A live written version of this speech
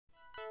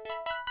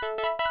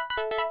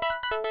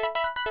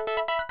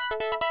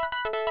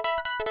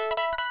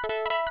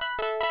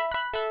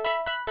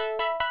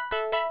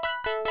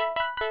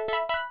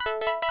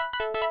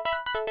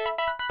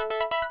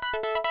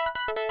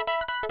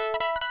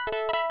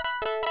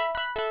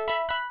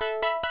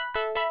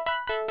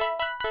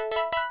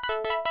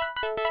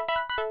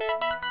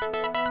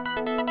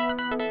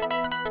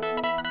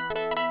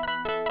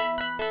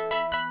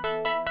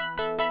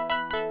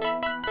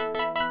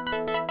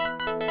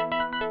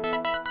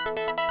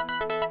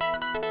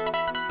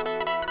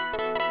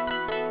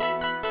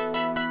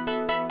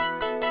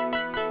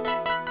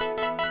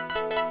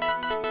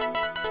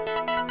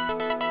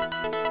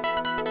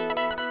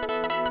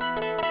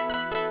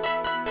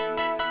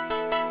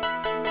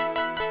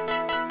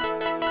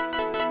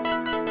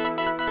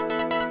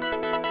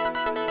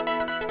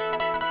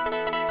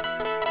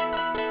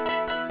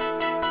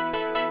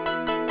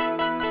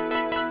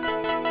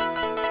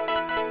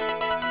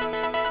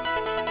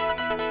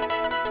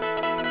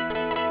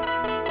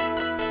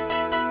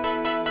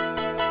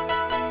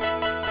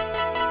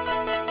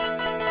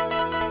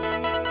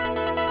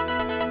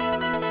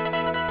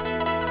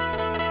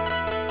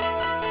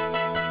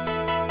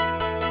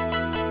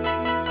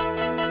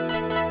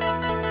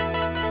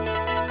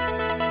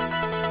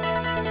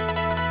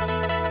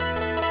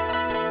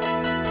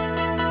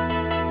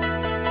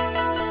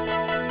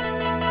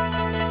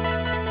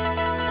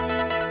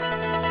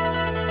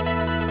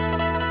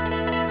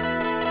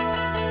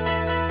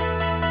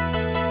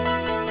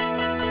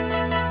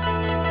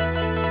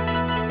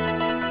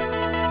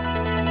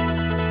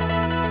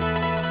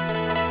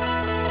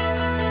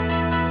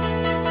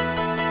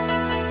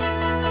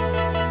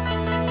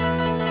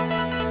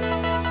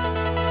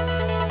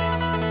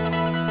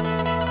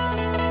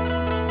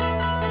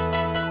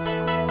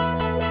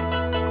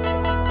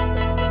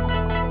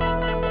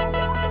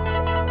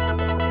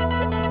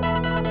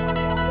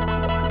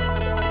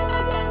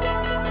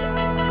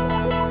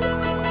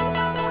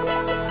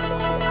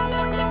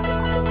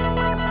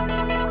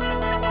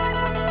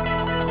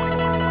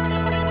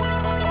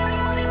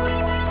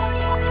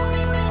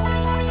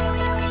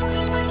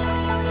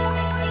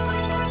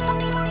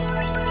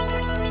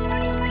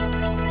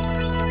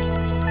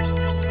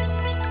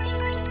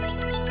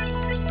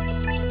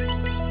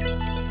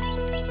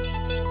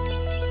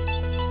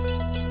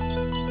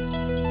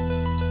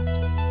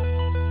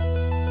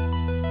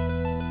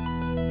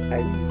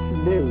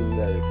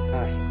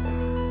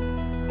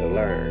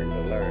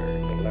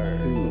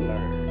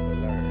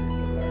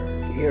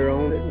Your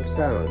own little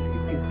sound,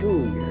 if you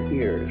tune your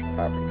ears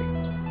properly.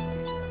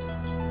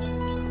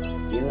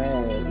 You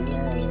have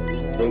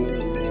things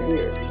in your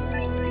ears.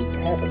 You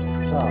have a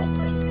soft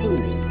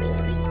tuning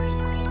there.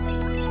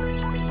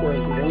 Well,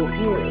 you don't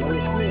hear.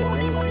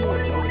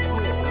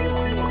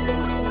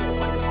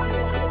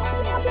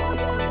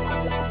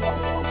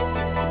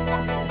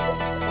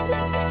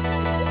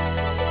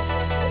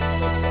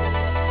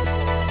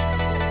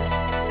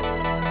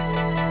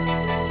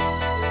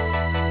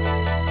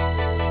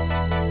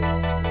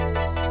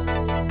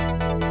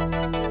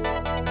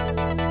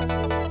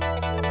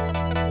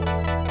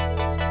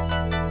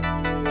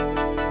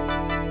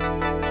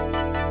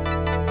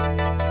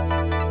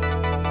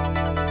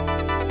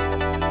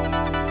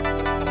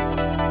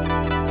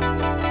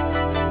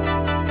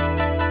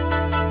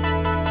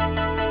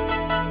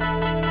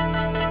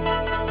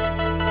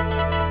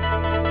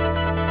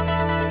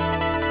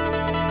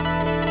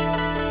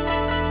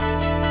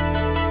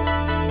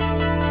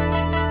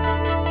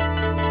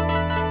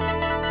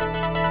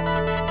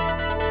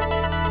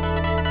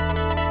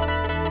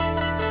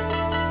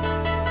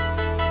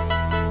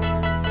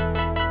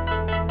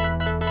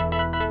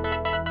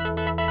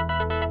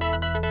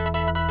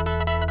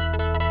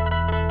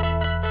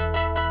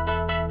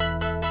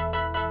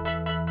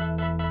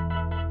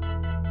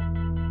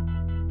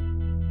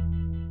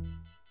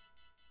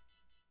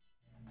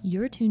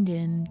 You're tuned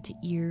in to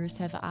Ears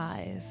Have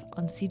Eyes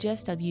on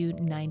CJSW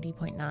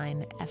 90.9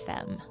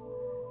 FM.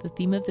 The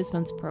theme of this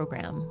month's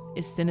program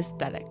is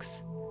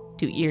synesthetics.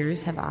 Do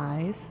ears have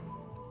eyes?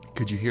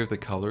 Could you hear the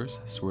colors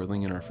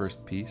swirling in our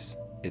first piece,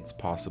 It's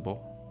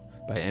Possible,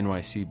 by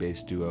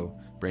NYC-based duo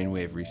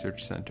Brainwave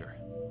Research Center.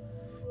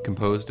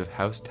 Composed of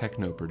house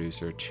techno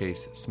producer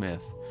Chase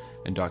Smith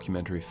and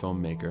documentary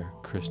filmmaker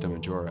Krista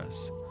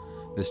Majoras,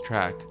 this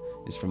track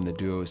is from the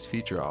duo's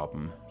feature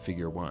album,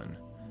 Figure One,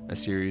 a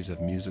series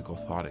of musical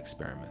thought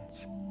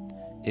experiments.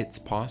 It's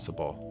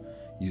Possible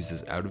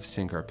uses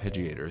out-of-sync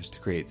arpeggiators to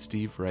create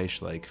Steve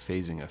Reich-like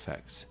phasing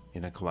effects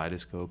in a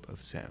kaleidoscope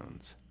of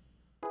sounds.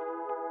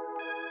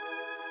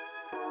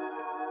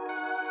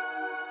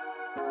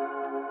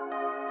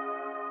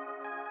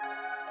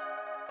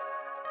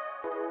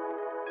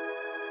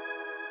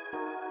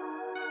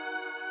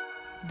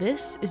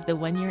 This is the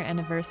one-year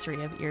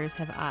anniversary of Ears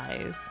Have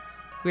Eyes.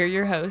 We're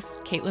your hosts,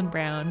 Caitlin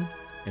Brown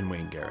and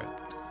Wayne Garrett.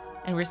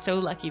 And we're so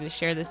lucky to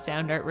share this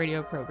sound art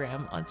radio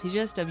program on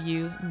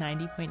CJSW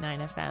 90.9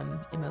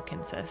 FM in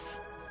Mohkinstsis.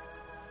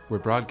 We're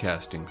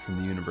broadcasting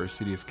from the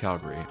University of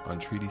Calgary on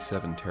Treaty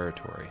 7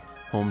 territory,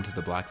 home to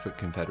the Blackfoot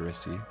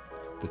Confederacy,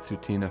 the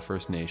Tsuut'ina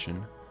First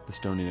Nation, the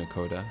Stoney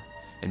Nakoda,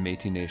 and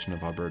Métis Nation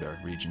of Alberta,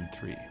 Region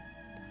 3.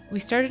 We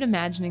started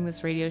imagining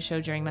this radio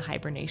show during the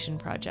Hibernation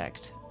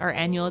Project, our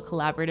annual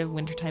collaborative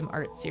wintertime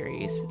art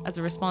series, as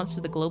a response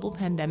to the global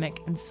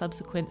pandemic and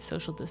subsequent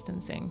social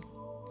distancing.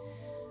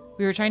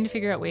 We were trying to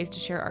figure out ways to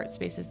share art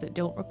spaces that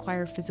don't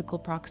require physical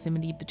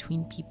proximity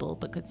between people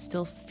but could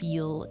still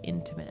feel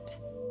intimate.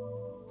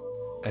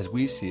 As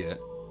we see it,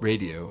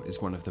 radio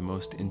is one of the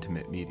most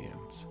intimate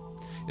mediums.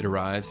 It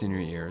arrives in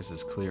your ears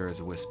as clear as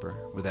a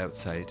whisper, without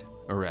sight,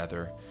 or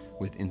rather,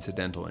 with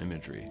incidental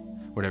imagery,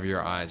 whatever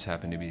your eyes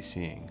happen to be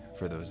seeing,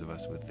 for those of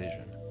us with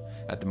vision,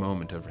 at the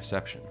moment of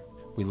reception.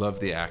 We love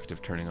the act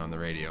of turning on the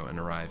radio and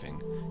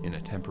arriving in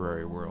a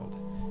temporary world,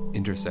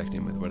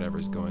 intersecting with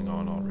whatever's going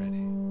on already.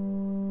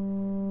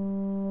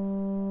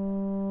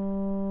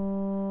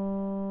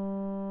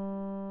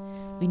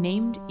 We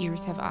named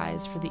Ears Have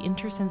Eyes for the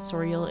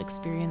intersensorial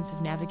experience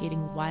of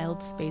navigating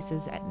wild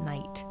spaces at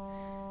night.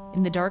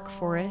 In the dark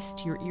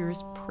forest, your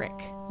ears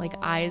prick, like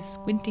eyes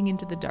squinting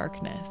into the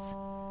darkness.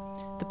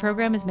 The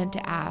program is meant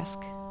to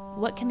ask,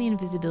 what can the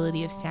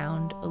invisibility of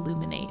sound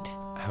illuminate?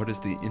 How does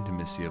the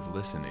intimacy of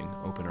listening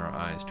open our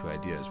eyes to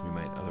ideas we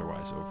might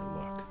otherwise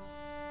overlook?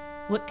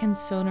 What can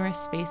sonorous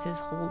spaces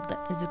hold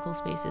that physical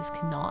spaces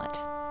cannot?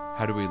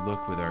 How do we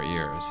look with our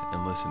ears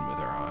and listen with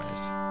our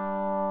eyes?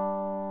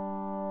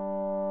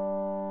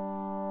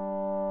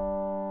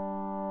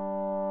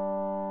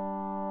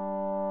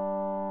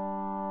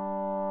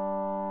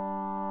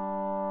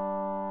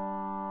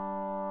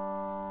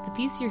 The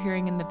piece you're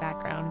hearing in the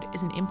background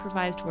is an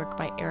improvised work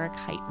by Eric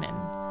Heitman.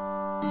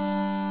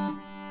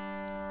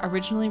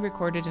 Originally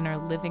recorded in our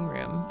living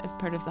room as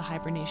part of the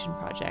Hibernation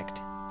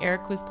Project,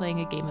 Eric was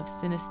playing a game of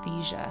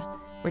synesthesia,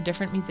 where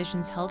different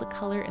musicians held a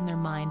color in their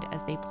mind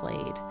as they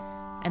played,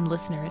 and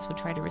listeners would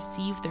try to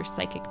receive their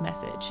psychic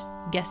message,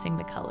 guessing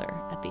the color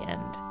at the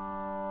end.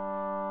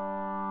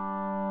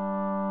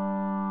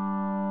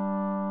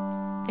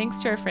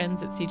 Thanks to our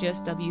friends at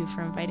CJSW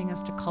for inviting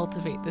us to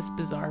cultivate this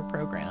bizarre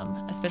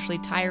program, especially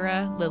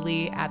Tyra,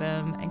 Lily,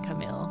 Adam, and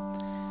Camille.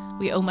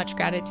 We owe much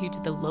gratitude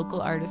to the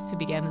local artists who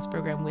began this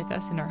program with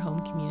us in our home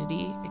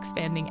community,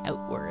 expanding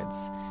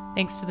outwards.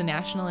 Thanks to the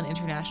national and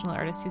international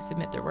artists who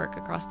submit their work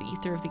across the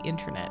ether of the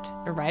internet,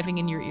 arriving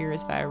in your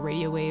ears via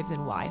radio waves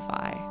and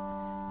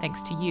Wi-Fi.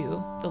 Thanks to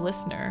you, the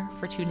listener,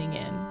 for tuning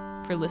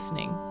in, for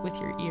listening with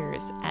your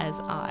ears as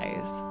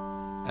eyes.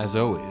 As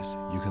always,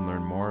 you can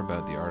learn more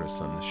about the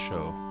artists on this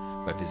show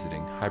by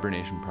visiting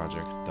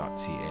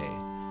hibernationproject.ca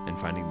and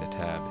finding the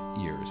tab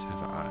Ears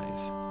Have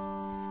Eyes.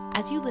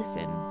 As you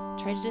listen,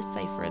 try to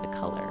decipher the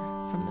color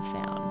from the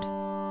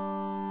sound.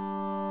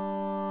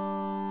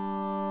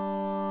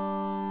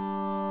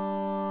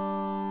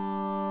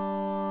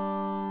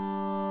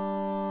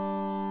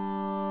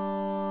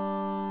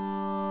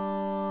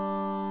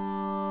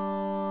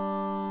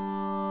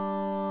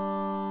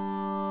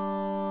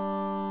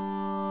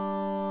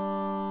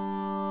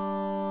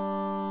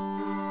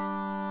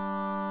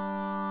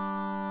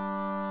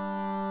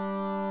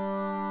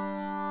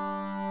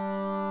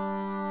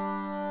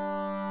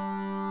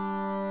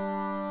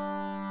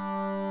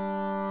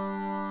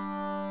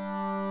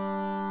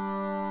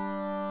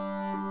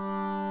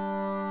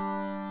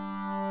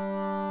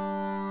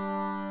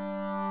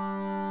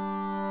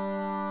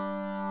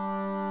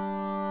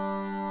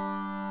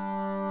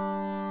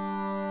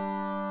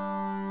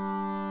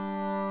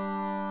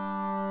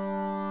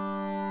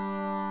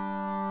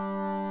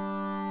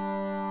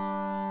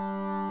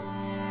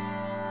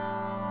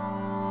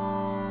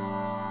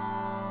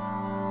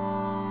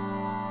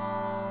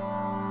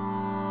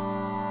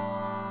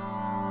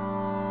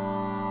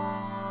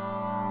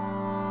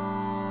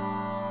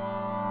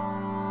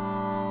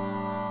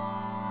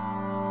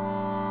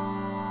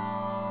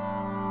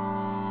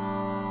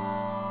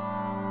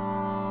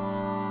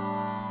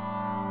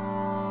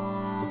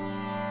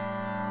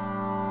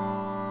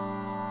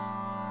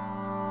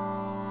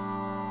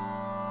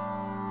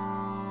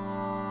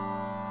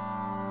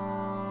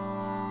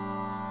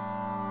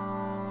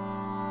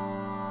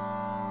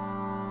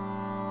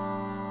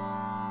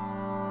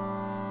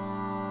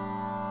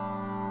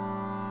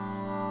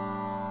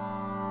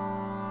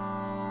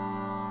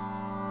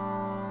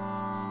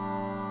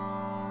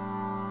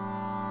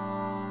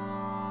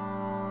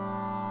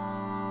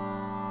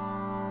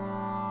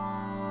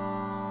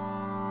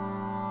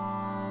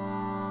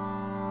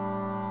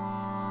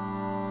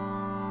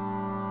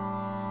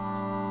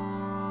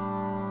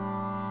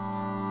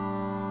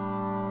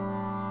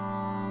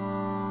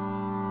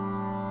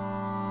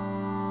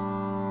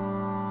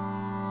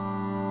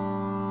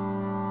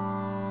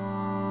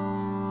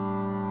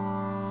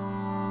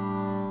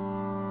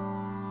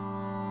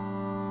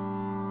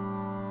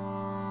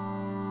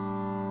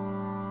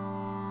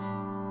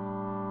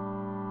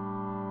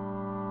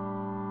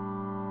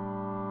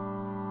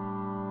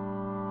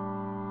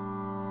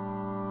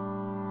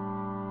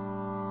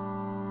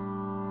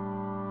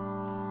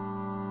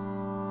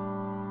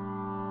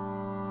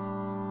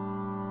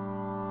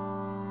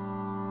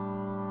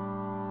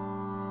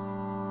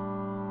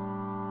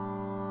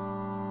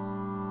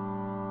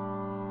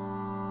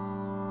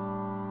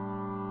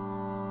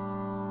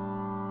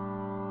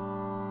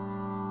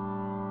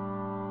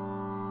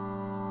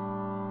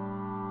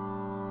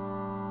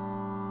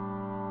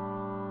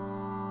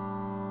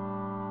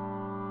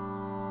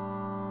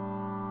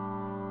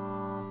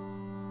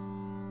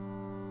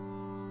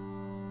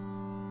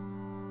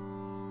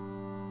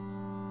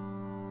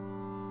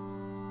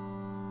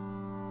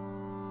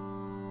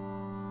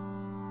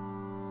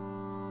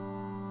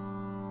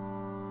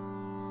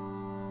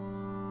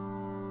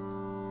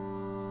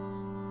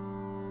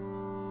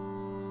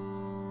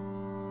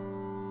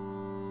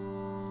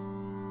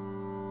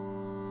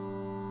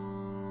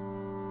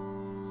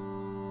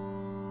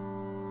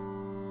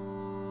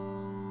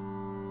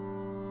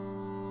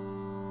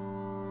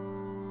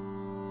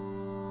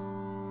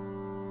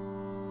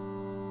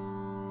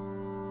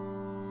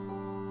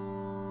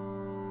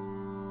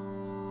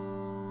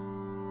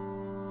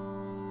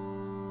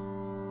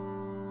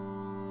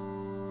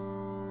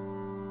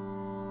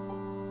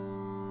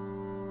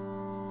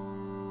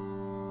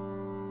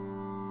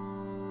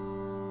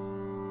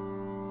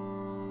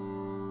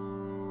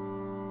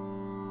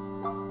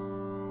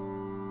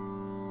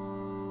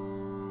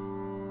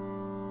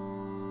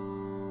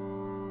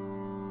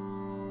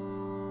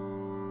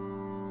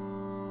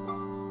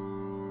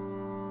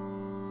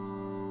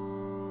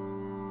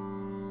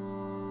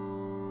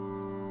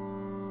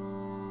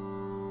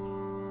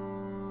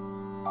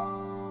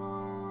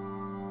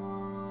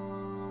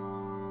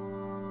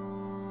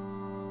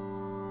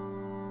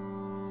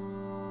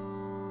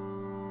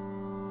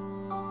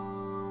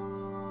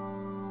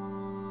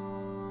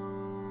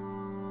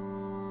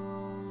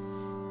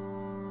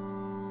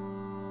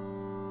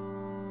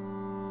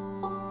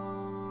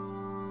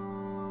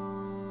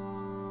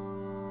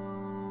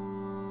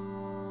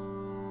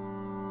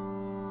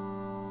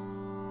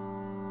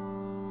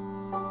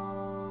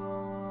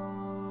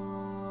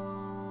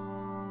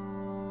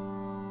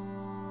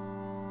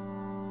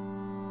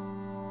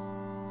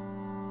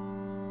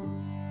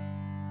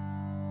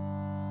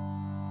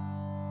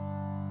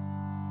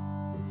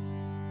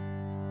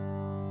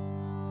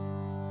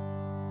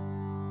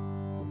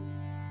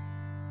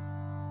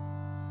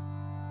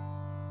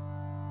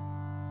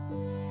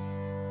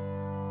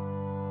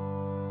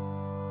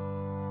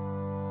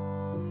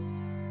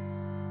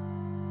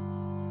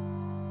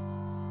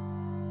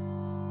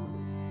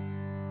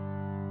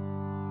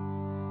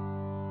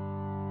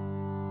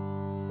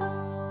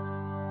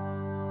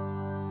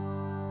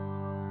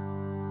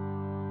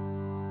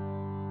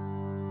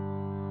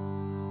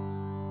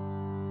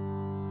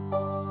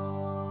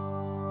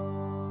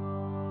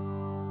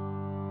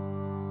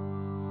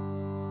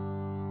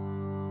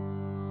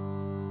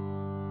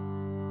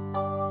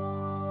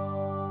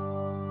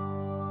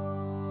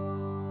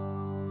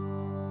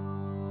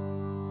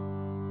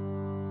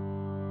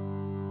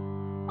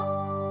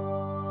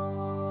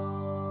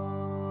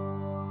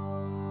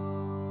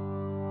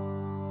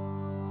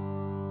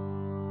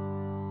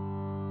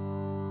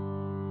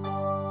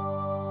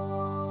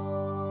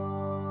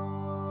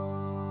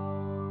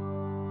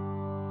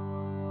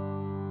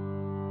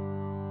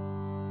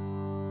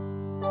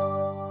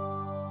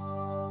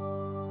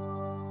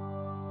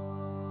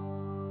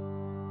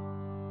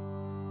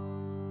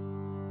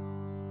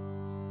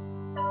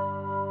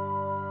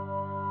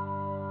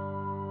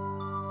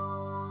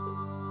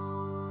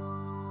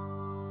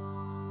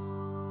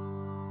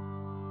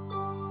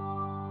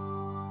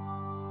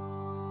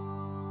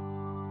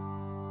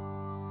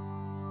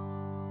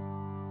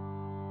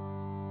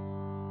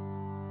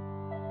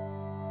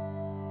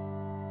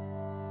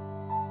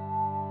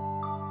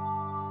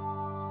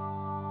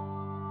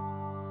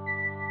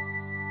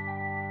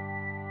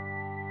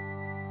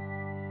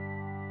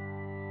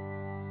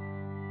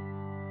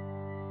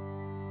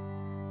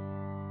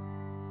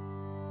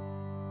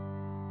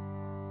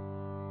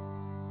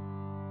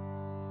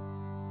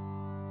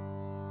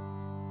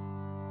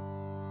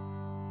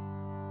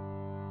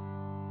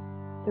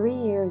 3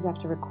 years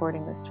after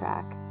recording this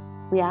track,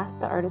 we asked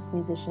the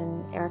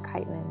artist-musician Eric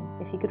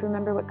Heitman if he could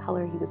remember what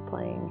color he was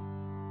playing.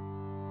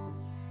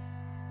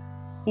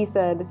 He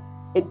said,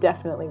 "It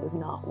definitely was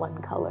not one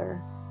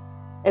color.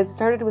 It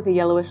started with a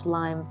yellowish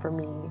lime for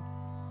me,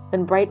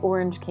 then bright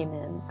orange came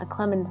in, a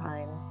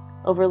clementine,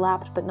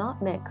 overlapped but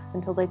not mixed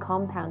until they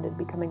compounded,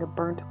 becoming a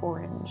burnt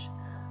orange,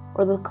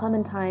 or the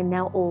clementine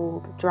now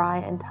old, dry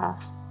and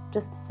tough,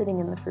 just sitting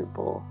in the fruit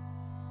bowl.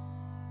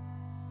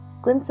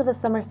 Glints of a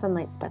summer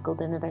sunlight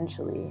speckled in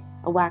eventually,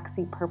 a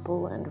waxy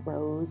purple and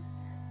rose,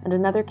 and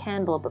another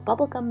candle but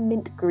bubblegum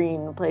mint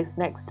green placed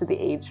next to the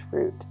aged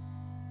fruit.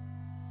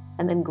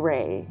 And then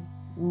gray,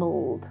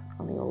 mold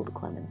on the old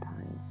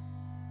clementine."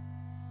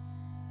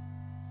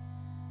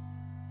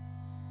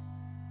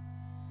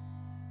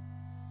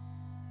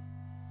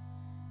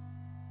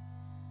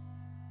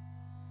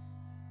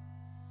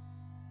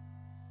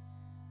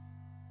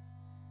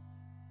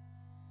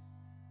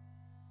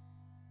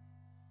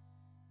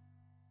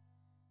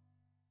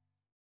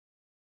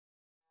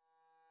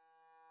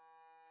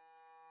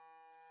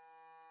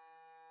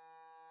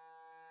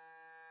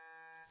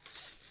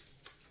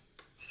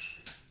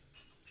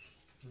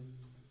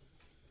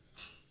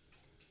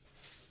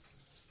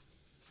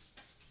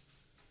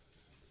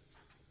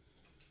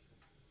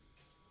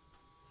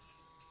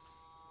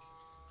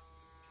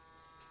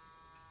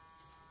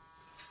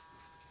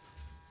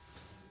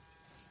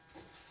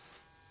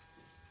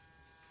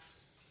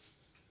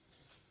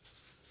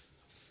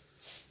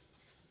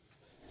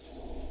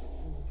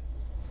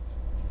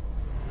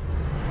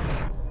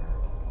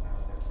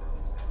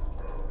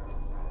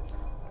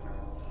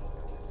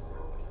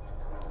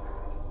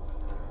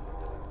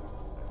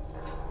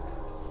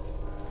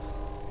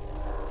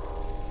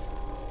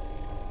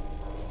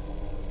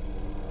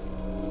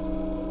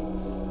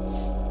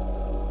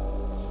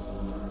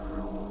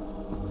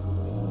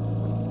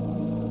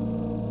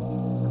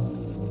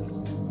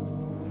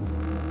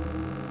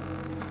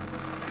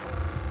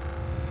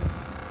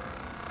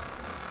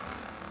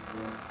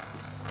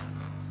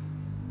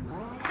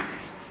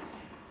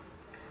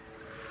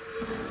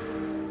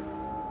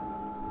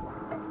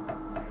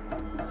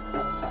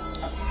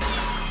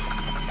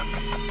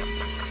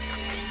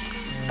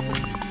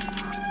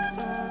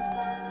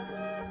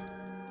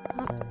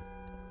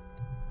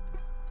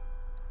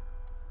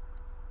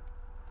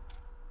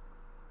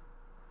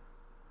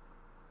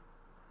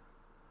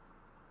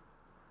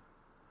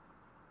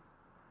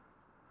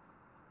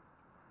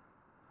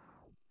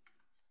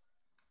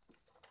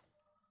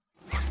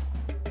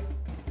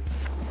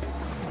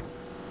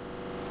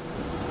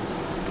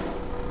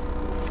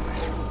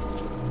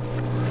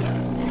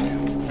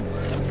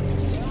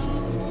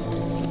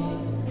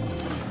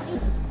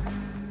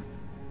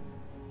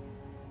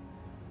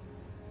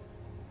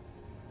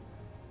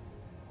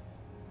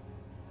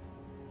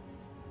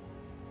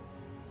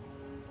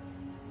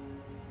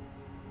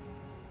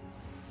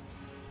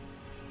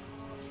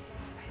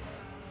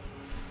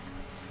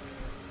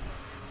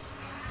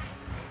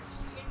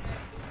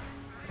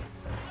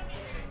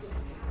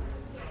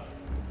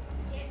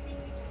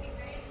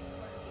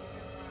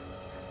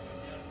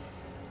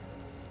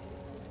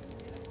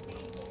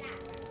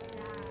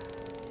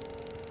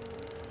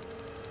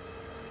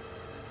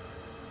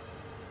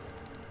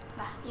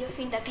 Io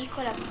fin da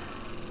piccola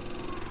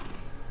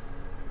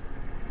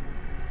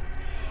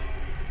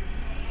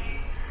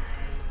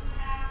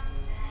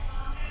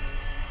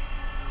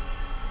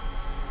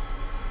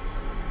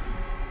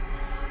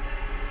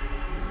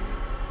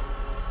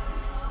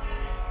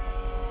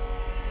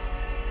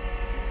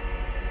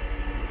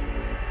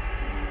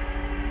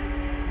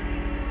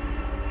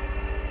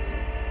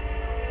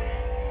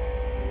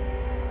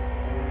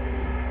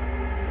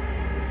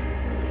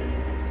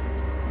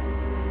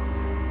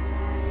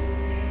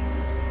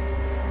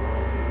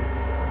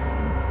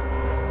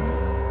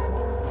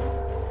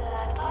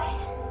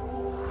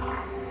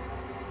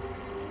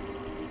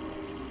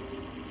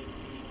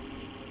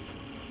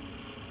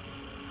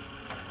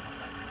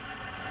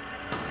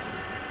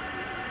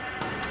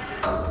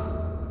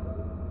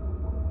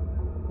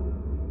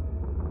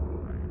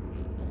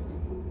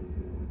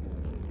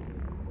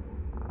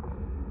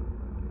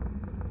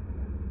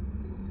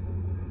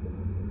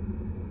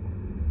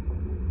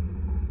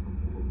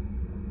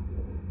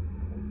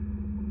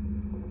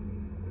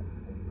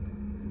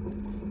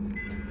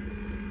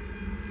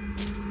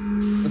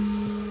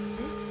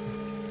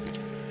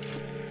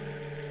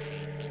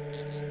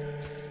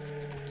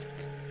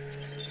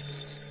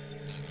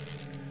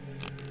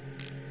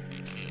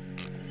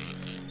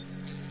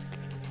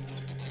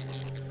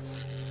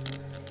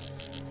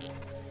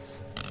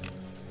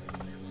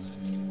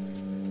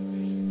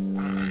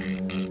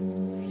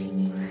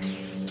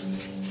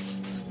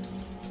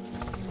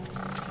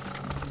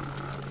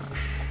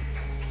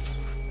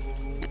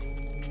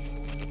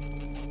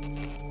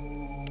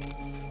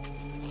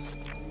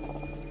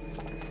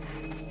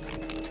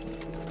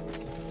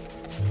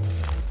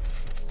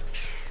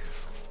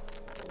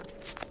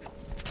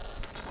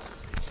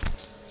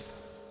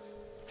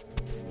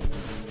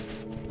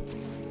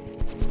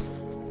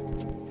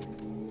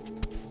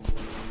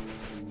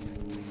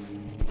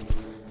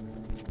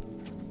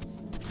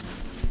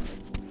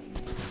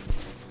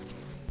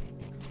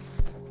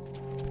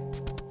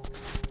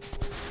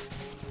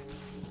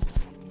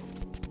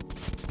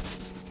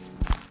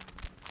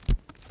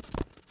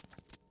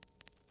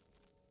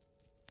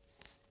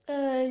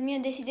mio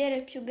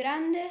desiderio più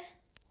grande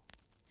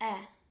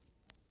è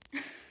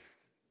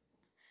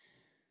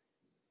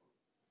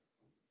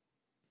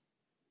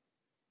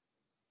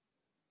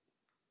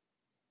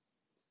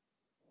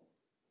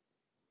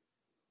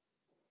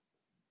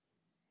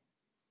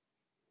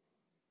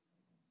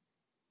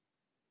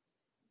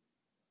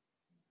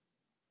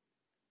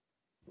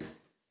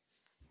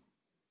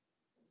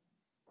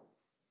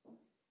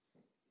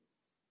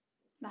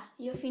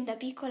io fin da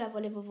piccola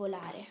volevo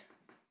volare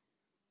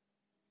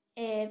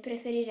e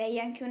preferirei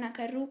anche una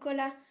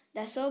carrucola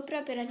da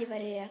sopra per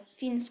arrivare a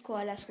fin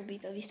scuola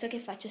subito, visto che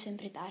faccio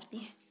sempre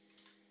tardi.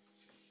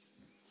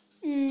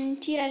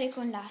 Tirare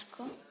con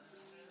l'arco.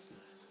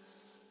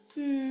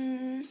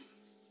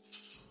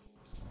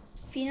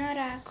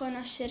 Finora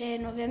conoscere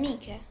nuove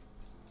amiche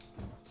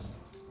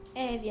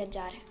e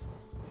viaggiare.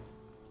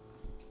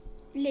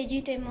 Le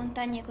gite in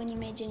montagna con i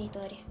miei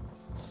genitori.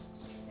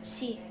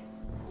 Sì,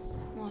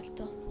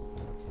 molto.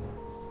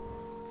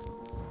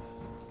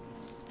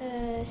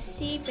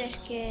 Sì,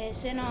 perché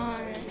sennò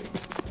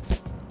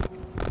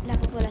la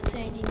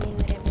popolazione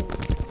diminuirebbe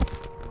molto.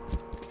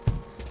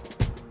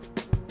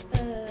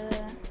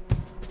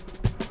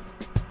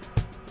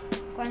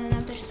 Quando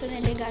una persona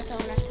è legata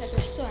a un'altra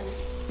persona,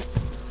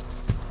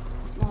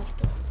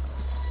 molto.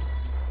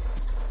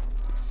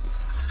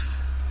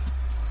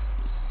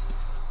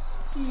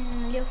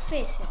 Le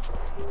offese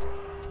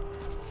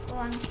o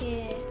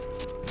anche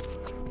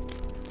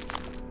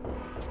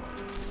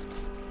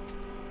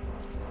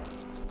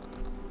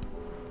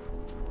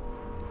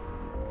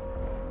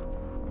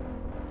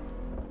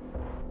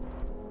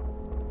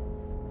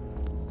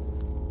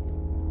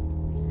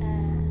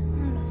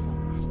non lo so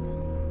questo.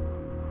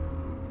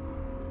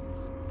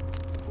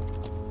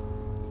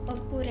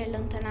 Oppure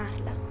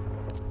allontanarla.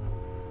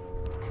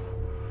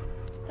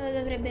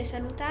 Dovrebbe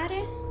salutare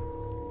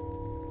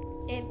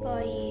e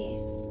poi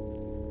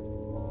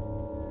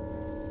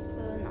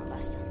no,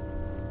 basta.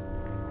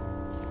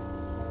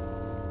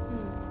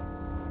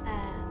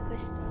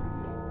 Questo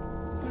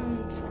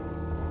non so.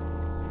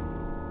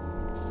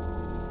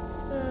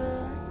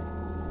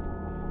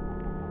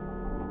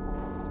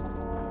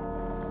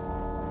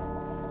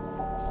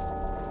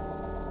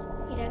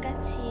 I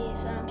ragazzi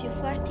sono più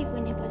forti,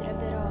 quindi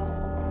potrebbero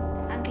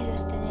anche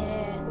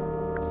sostenere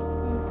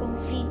un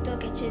conflitto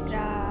che c'è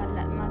tra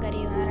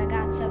magari una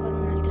ragazza con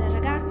un'altra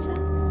ragazza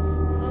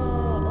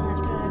o un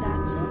altro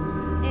ragazzo,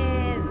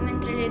 e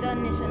mentre le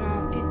donne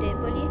sono più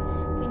deboli,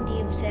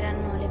 quindi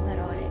useranno le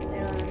parole,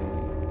 però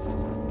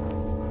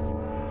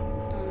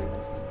non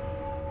lo so.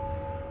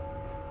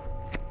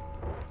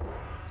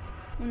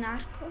 Un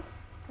arco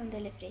con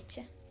delle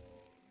frecce.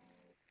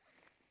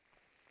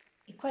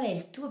 E qual è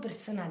il tuo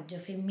personaggio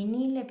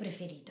femminile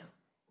preferito?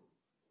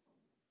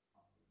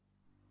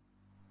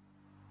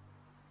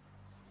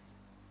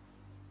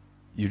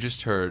 You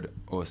just heard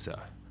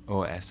Ossa,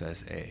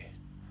 O-S-S-A,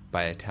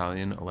 by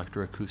Italian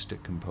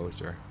electroacoustic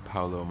composer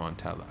Paolo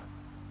Montella.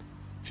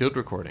 Field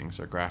recordings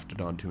are grafted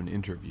onto an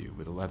interview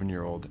with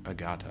 11-year-old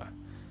Agata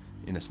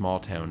in a small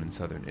town in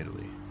southern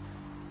Italy.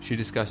 She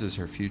discusses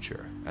her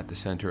future at the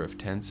center of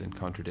tense and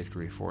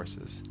contradictory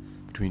forces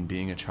between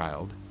being a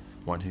child,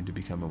 wanting to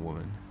become a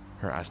woman,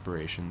 her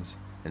aspirations,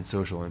 and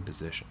social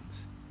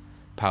impositions.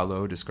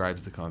 Paolo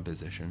describes the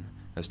composition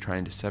as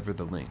trying to sever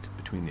the link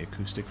between the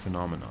acoustic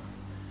phenomenon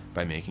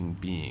by making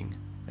being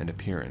and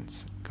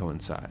appearance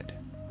coincide.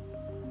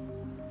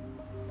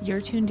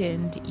 You're tuned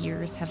in to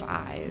Ears Have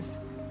Eyes.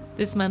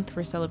 This month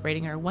we're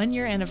celebrating our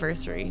 1-year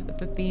anniversary with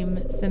the theme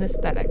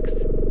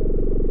Synesthetics.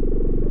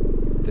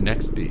 The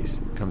next piece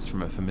comes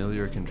from a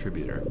familiar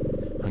contributor,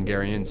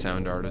 Hungarian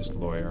sound artist,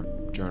 lawyer,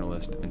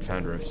 journalist, and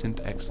founder of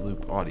SynthX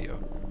Loop Audio,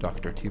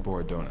 Dr.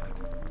 Tibor Donat.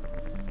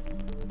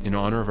 In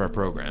honor of our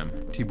program,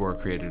 Tibor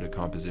created a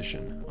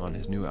composition on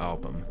his new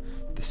album,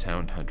 The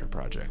Sound Hunter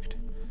Project,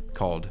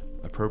 called,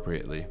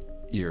 appropriately,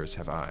 Ears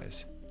Have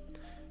Eyes.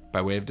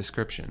 By way of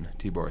description,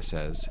 Tibor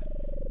says,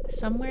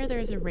 Somewhere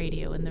there's a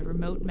radio in the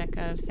remote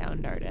mecca of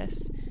sound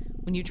artists.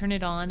 When you turn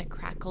it on, it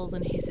crackles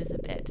and hisses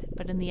a bit,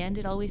 but in the end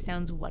it always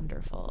sounds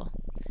wonderful.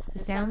 The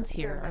sounds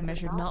here are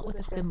measured not with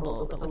a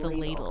thimble, but with a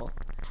ladle.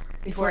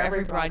 Before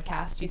every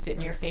broadcast, you sit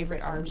in your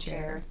favorite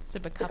armchair,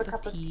 sip a cup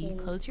of tea,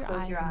 close your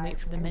eyes, and wait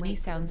for the many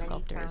sound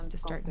sculptors to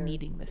start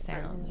kneading the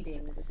sounds.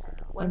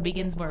 One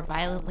begins more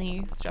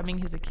violently, strumming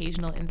his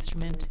occasional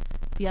instrument.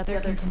 The other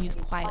continues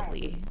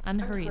quietly,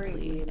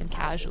 unhurriedly, and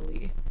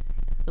casually.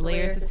 The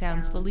layers of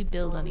sound slowly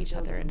build on each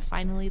other, and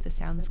finally the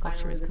sound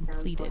sculpture is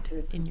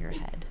completed in your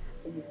head.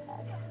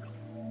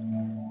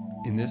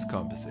 In this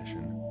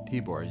composition,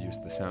 Tibor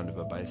used the sound of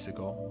a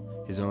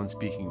bicycle, his own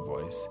speaking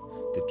voice,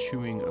 the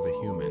chewing of a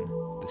human,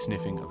 the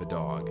sniffing of a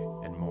dog,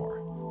 and more.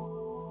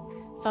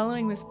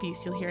 Following this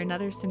piece, you'll hear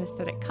another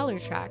synesthetic color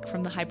track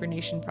from the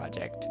Hibernation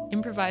Project,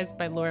 improvised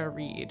by Laura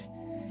Reed.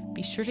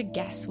 Be sure to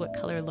guess what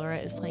color Laura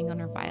is playing on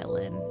her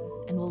violin,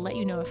 and we'll let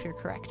you know if you're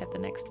correct at the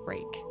next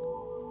break.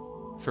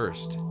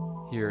 First,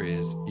 here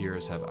is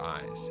Ears Have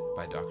Eyes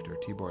by Dr.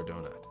 Tibor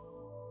Donat.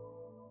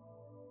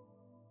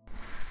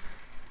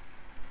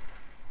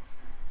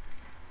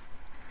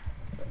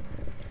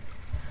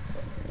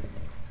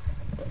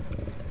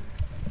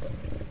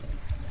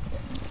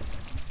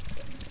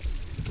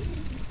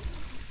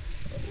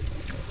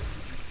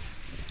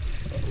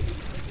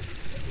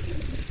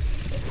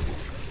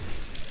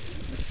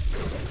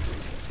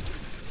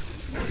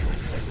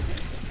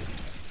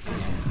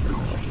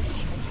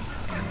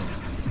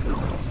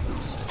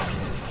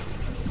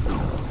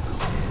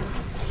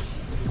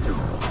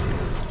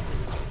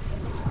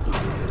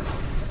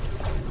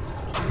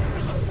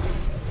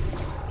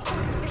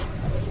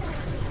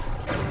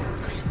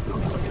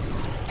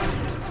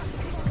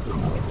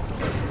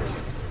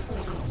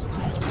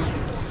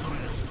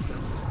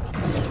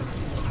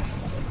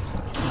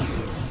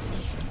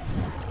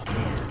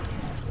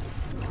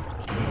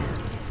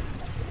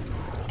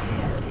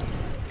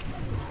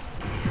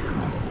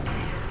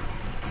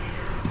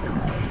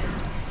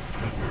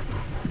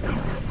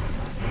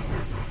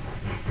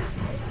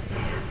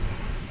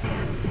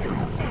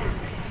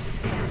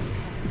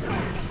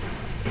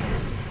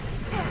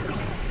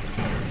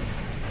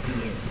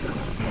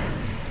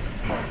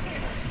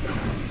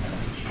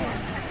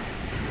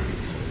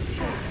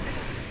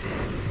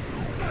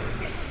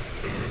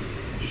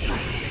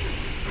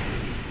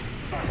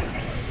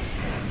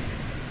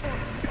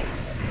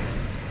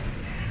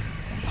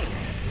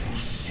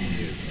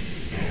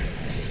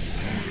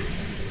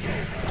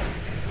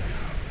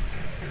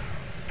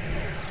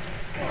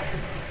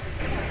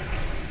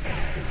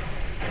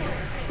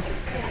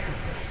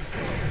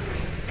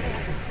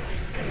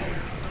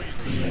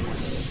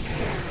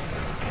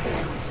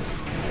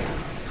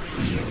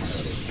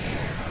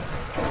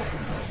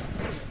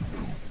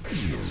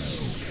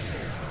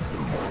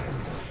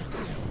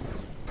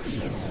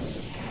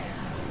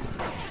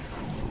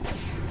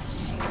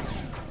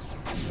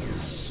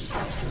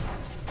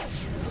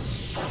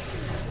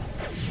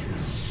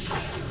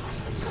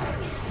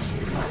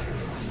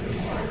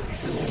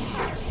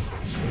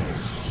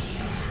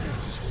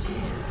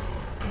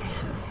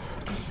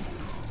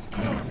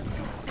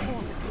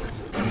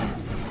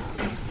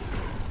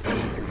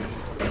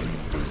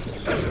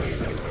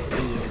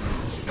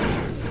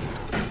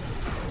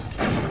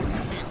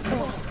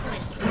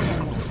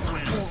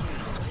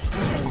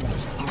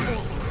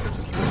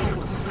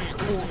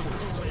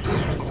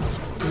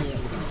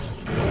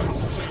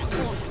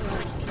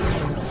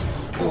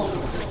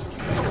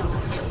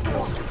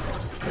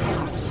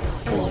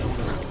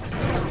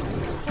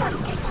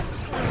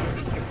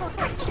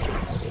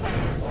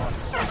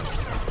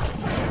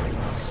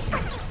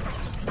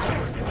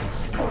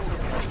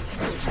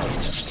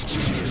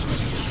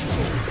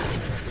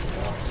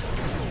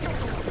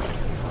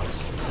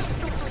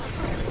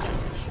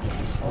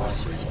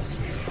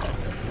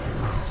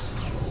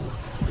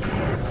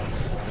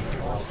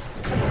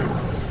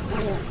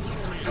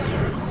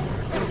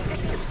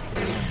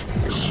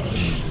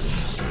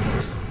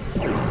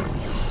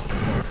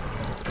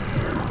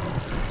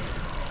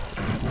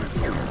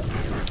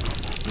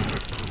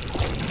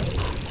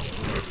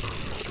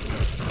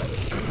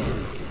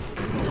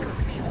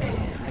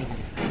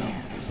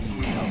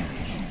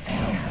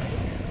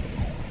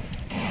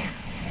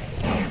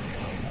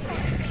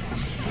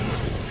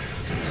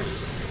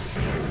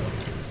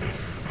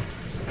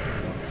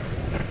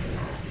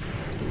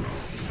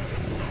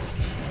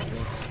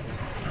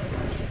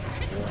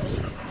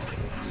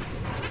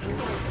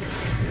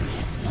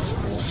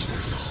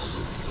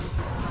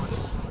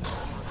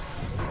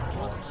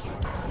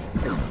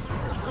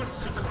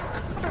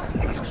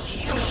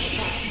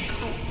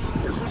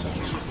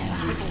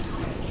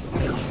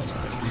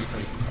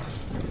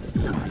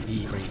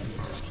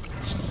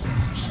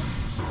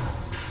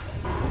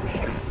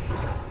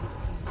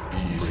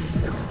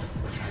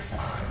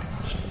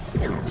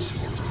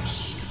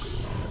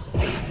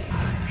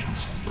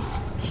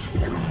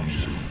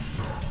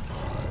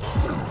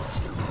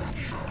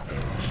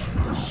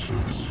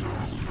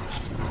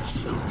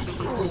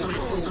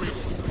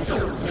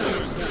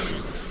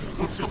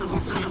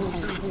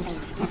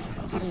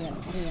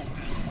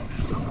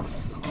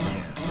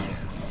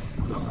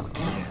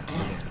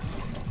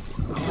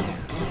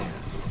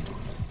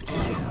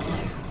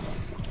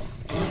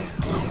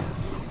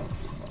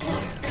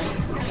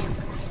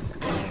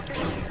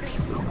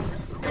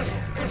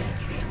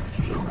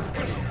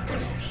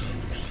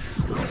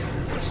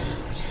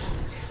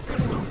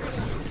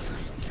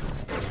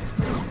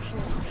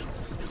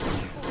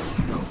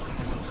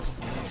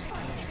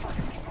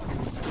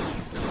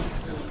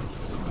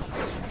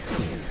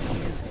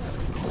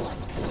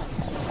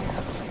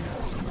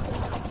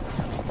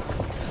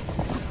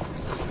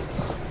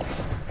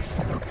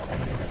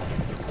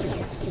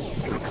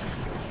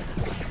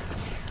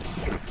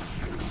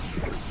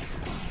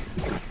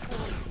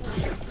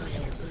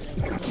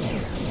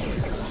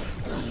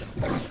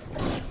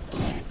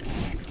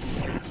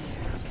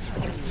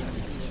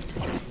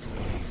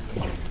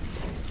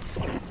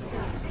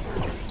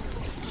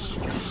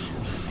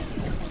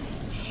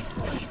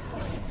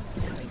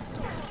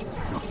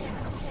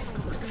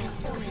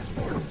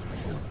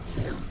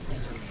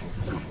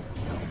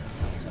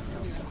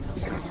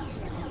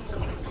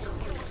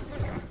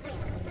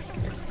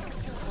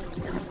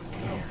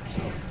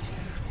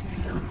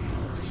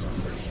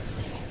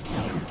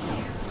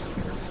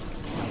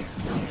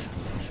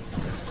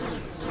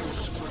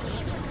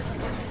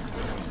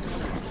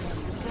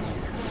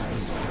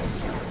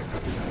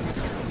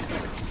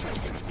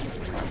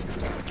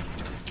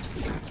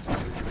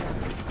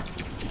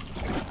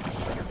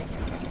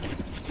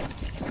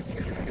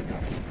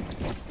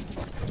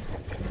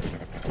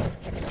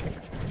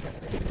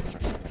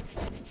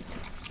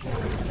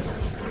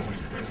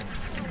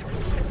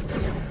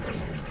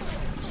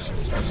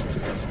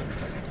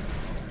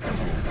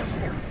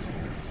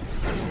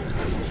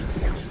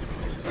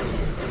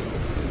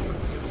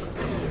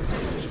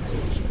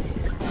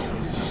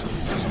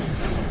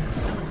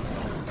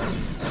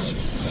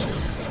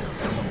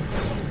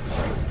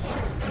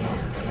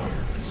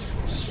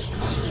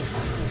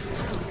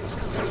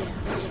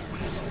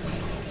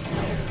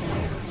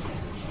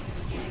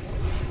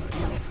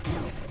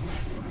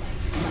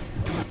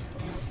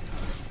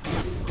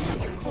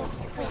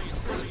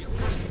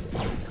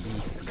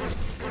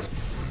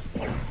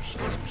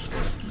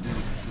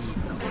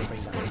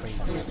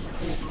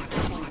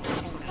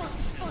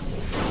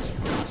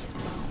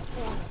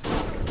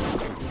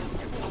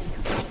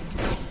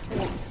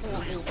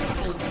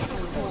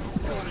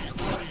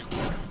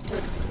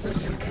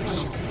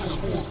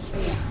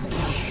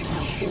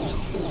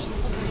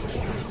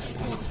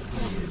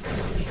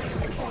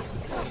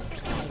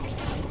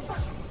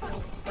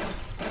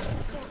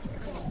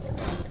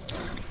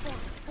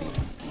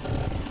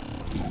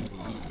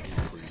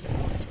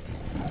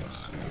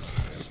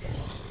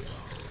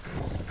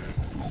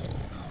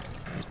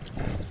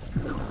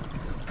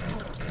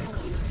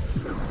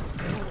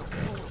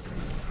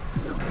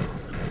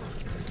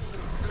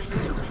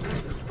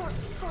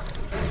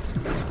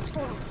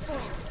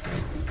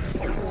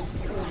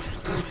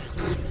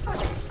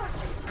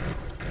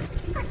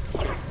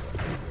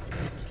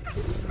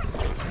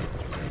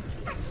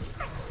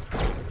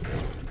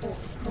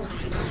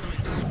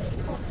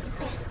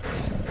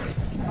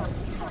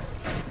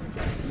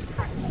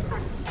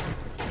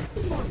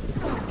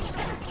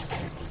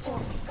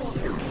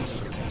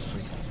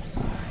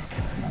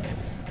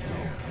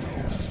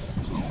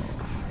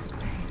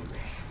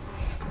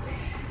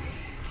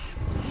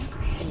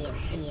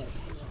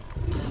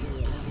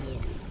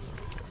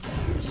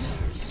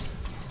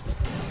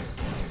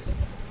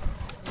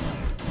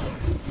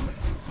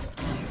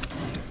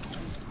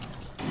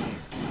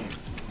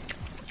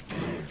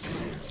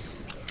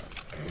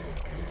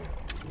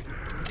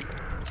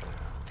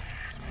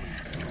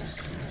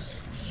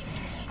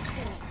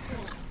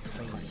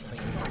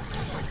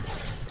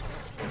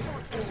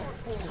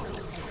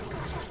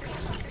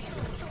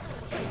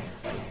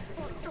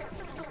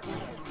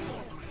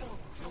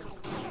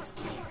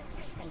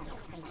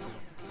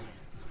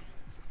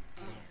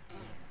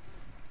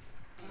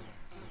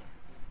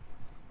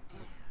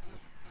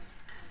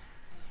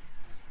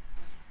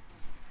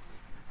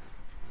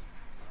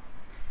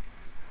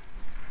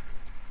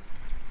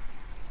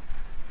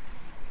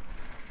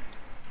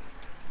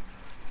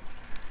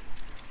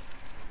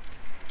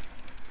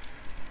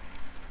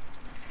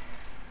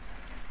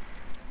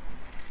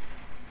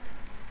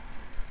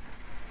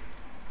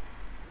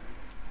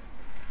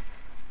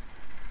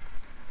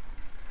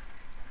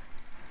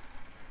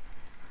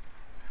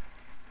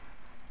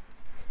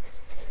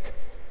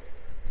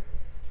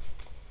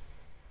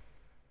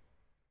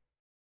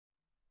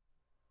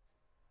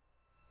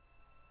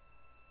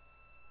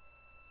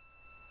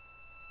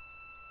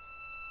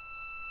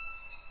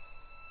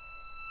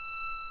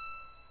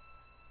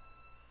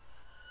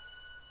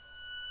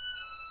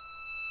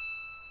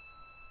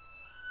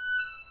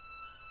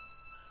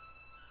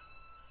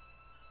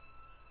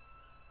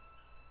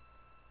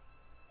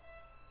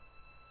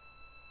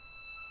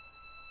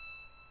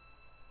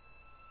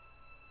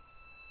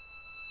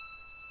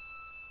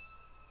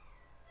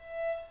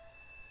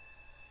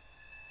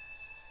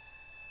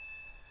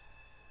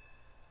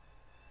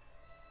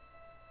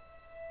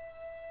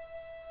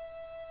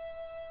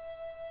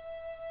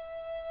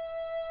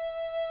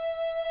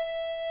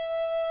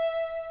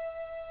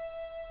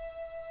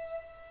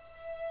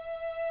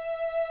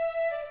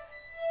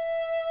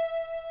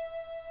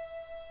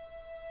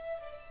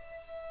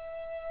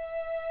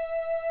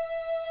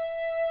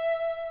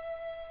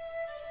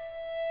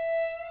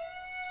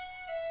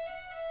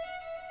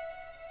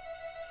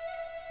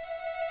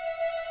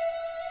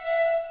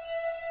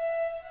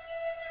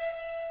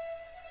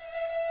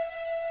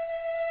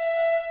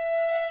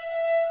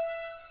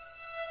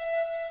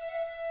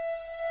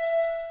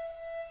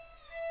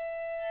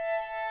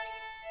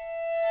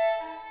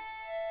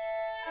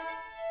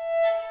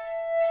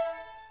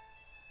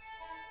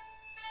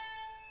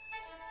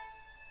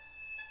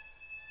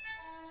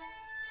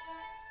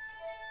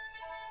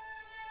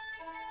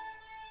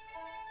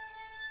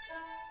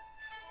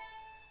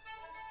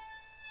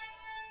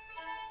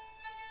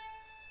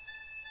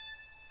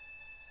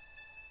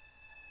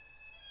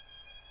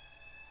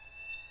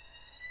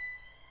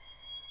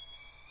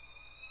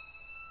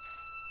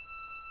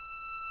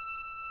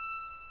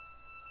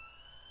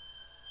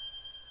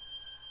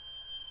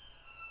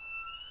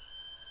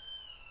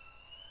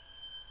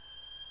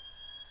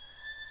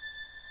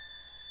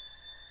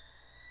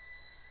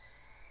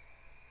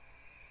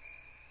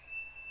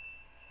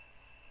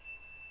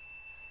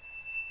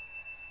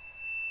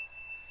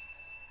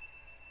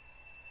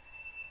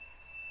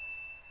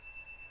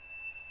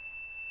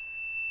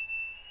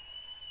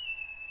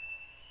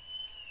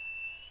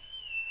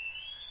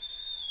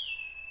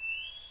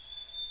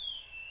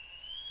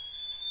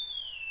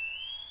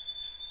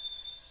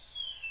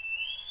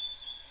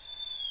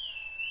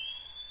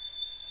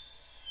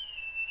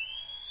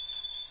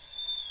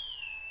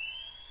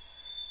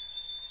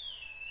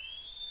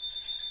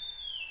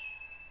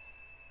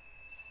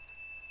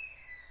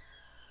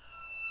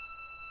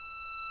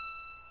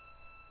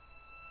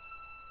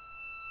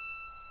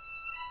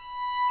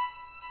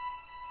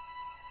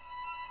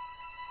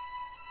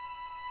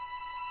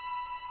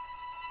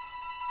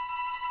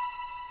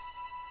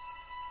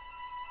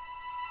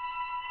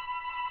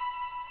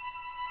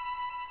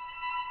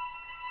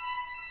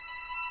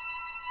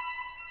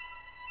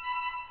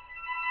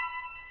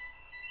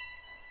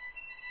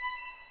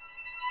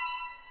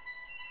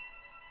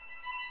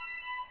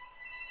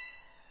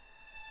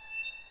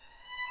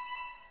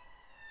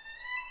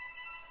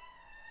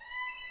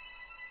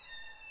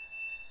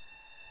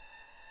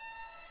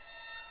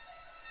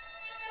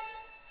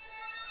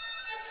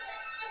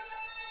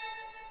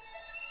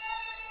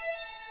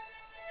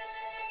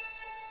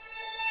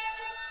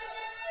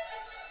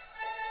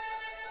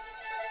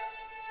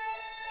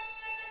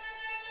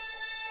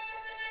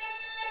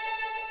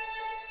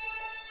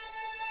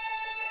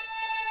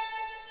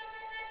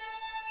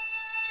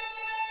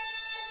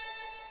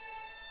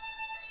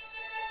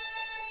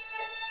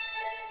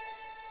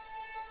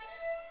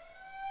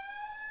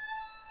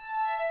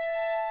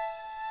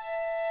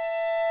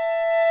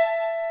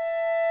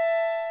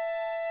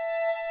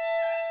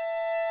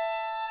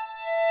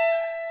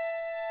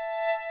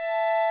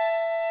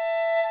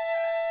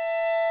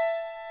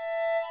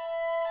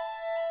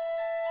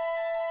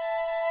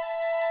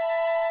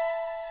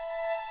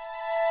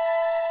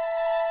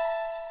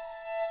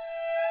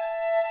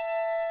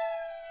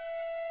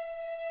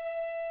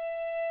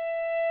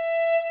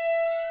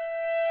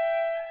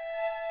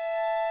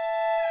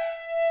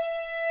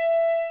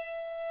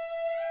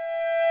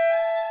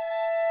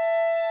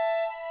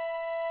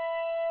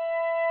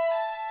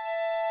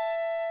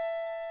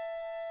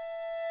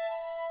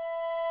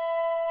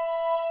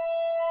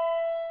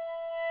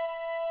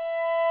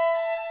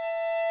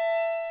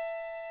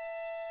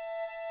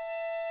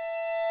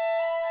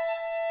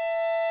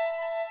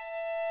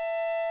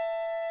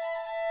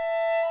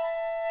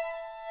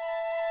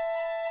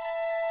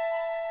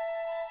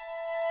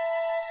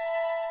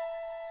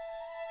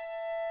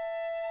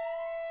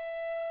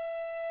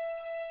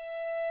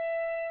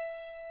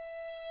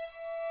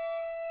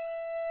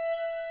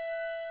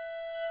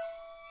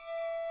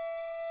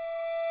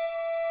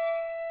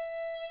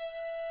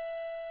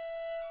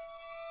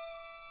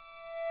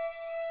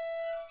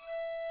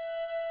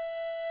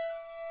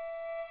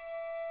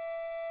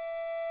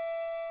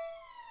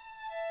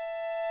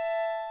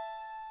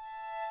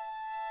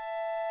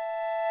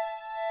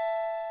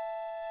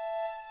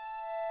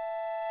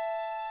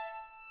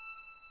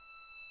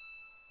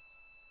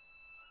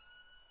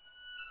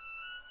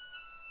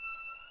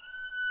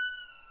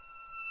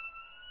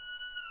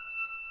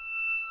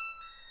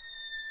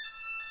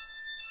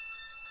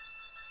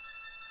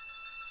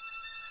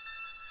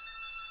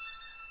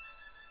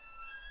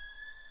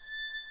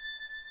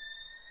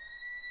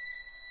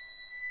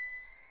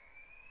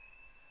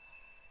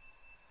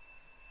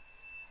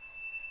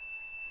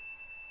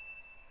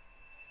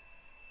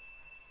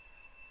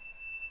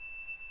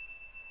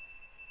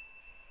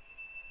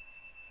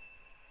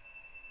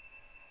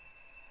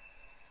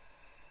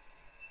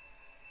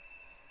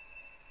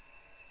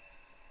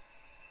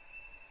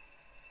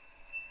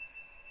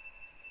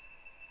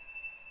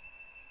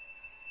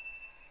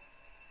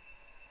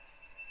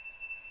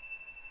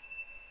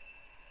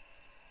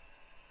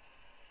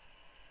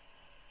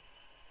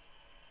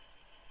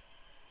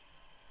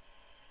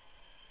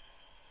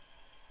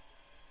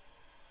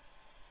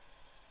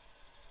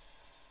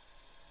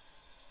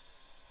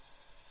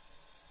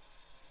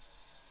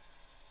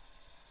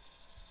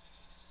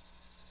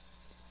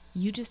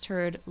 You just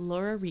heard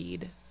Laura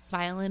Reed,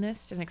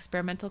 violinist and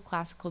experimental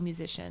classical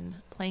musician,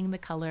 playing the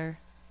color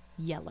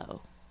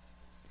yellow.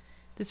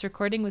 This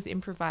recording was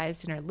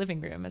improvised in our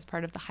living room as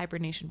part of the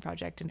Hibernation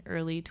Project in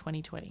early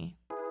 2020.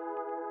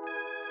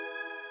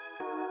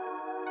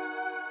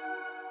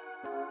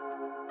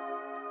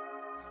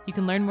 You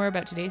can learn more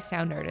about today's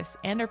sound artists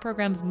and our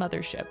program's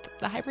mothership,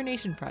 the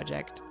Hibernation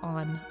Project,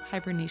 on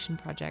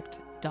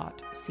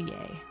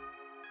hibernationproject.ca.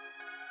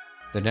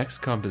 The next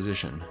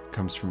composition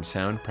comes from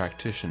sound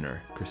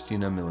practitioner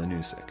Christina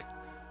Milanusik,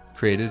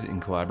 created in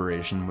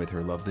collaboration with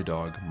her lovely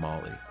dog,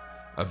 Molly,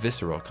 a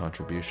visceral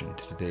contribution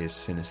to today's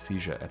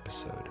synesthesia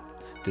episode.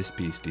 This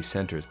piece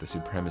decenters the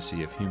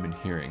supremacy of human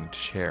hearing to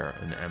share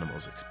an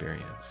animal's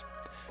experience.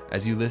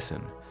 As you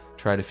listen,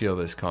 try to feel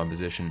this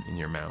composition in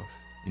your mouth,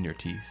 in your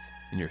teeth,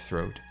 in your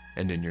throat,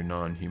 and in your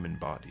non-human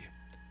body.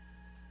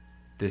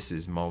 This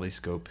is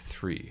Mollyscope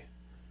 3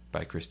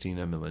 by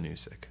Christina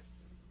Milanusik.